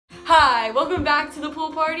Hi, welcome back to the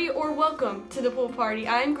pool party, or welcome to the pool party.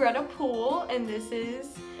 I'm Greta Poole, and this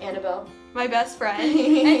is Annabelle, my best friend.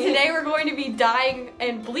 And today we're going to be dyeing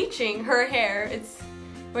and bleaching her hair. It's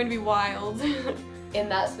going to be wild. in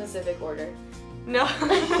that specific order. No.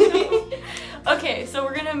 Okay, so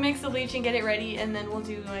we're gonna mix the bleach and get it ready, and then we'll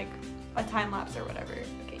do like a time lapse or whatever.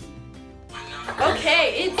 Okay.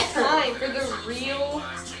 Okay, it's time for the real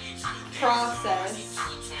process.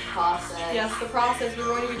 Yes, the process. We're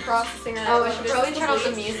going to be processing our. Oh, I should probably turn off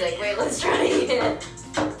the music. Wait, let's try it again.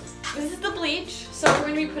 This is the bleach, so we're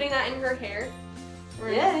going to be putting that in her hair.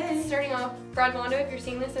 Yay! Starting off, Brad Mondo, if you're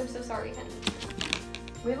seeing this, I'm so sorry, honey.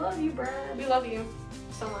 We love you, Brad. We love you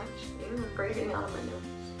so much. You're breaking out of my nose.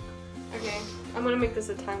 Okay, I'm gonna make this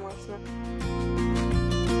a time lapse now.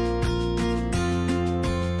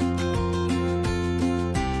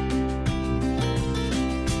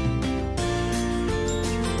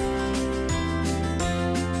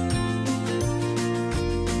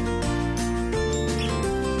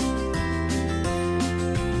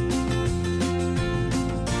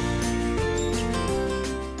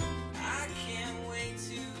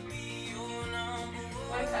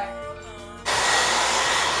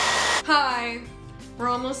 Hi, we're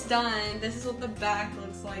almost done. This is what the back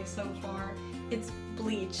looks like so far. It's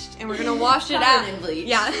bleached, and we're gonna wash it out. In bleach.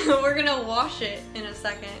 Yeah, we're gonna wash it in a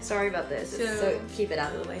second. Sorry about this. So keep it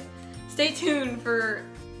out of the way. Stay tuned for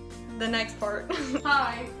the next part.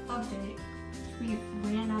 Hi, update. We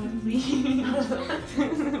ran out of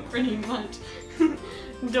bleach. Pretty much.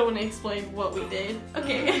 Don't want to explain what we did.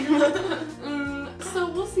 Okay. So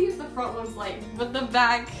we'll see if the front one's lightened, but the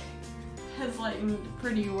back has lightened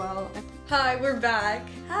pretty well. Hi, we're back.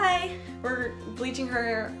 Hi. We're bleaching her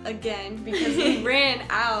hair again because we ran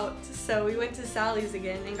out, so we went to Sally's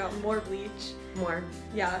again and got more bleach. More.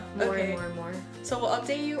 Yeah. More okay. and more and more. So we'll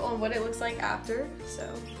update you on what it looks like after.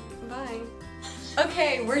 So, bye.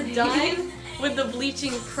 Okay, we're done with the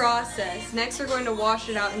bleaching process. Next, we're going to wash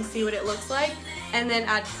it out and see what it looks like, and then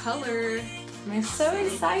add color. I'm so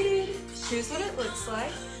excited. Here's what it looks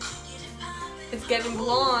like. It's getting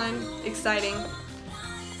blonde. Exciting.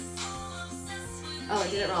 Oh, I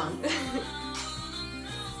did it wrong.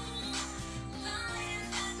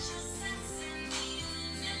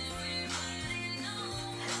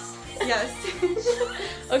 Yes.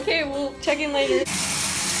 Okay, we'll check in later.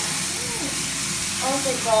 Oh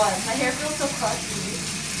thank God, my hair feels so crusty.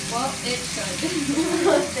 Well, it should.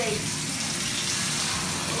 Thanks.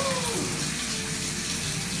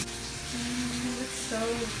 It's so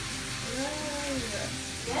red.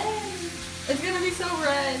 Yay! It's gonna be so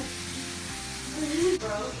red.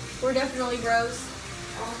 Gross. We're definitely gross.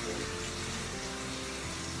 Awesome.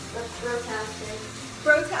 That's grotesque.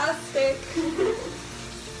 Brotastic.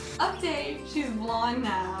 Update. She's blonde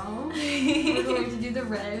now. We're going to do the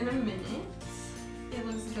red in a minute. It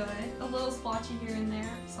looks good. A little splotchy here and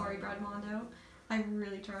there. Sorry, Brad Mondo. I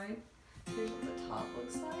really tried. Here's what the top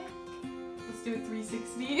looks like. Let's do it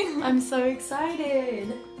 360. I'm so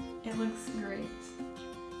excited. It looks great.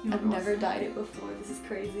 I've never dyed it before. This is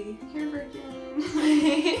crazy. You're freaking.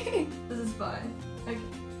 This is fun. Okay.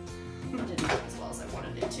 It didn't work as well as I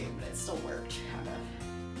wanted it to, but it still worked. How to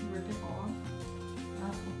Rip it off.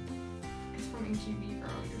 Oh. It's from HEB,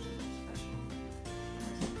 girl. Yours is special.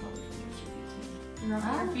 Ours is probably from HEB too. You're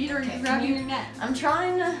grabbing your feet, or okay, you're grabbing your neck? I'm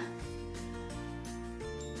trying to.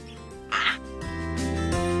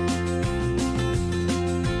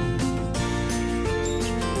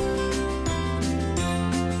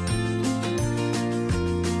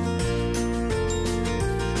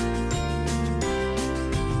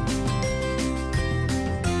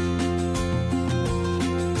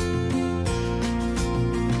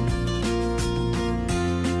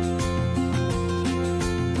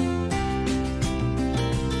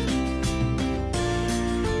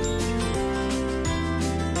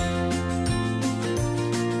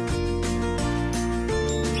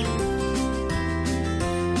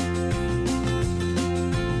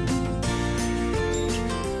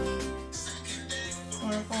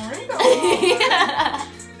 Yeah.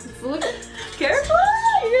 Look, Careful!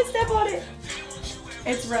 You're gonna step on it.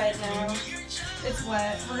 it's red now. It's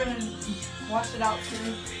wet. We're gonna wash it out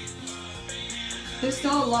soon. There's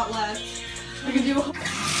still a lot left. We can do a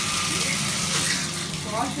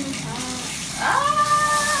washing time. Ah!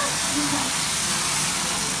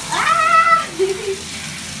 Ah!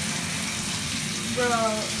 Bro.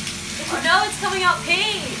 Oh no, it's coming out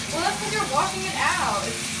pink! Well, that's because you're washing it out.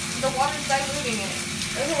 The water's diluting it.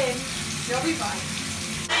 Okay. You'll be fine.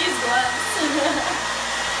 Use gloves.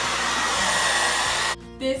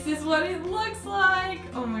 This is what it looks like.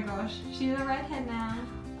 Oh my gosh. She's a redhead now.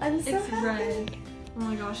 I'm so It's happy. red. Oh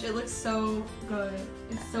my gosh, it looks so good.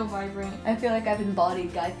 It's so vibrant. I feel like I've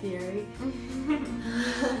embodied Guy Fieri.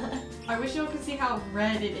 I wish y'all could see how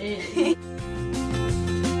red it is.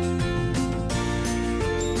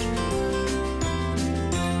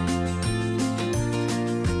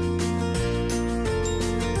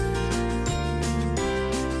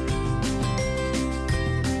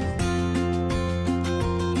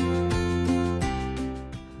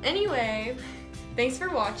 Anyway, thanks for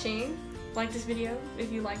watching. Like this video if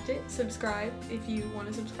you liked it. Subscribe if you want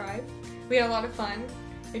to subscribe. We had a lot of fun.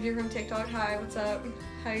 If you're from TikTok, hi, what's up?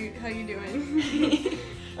 How you doing?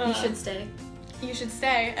 You should stay. You should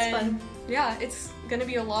stay. It's fun. Yeah, it's gonna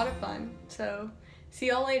be a lot of fun. So, see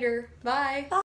y'all later. Bye.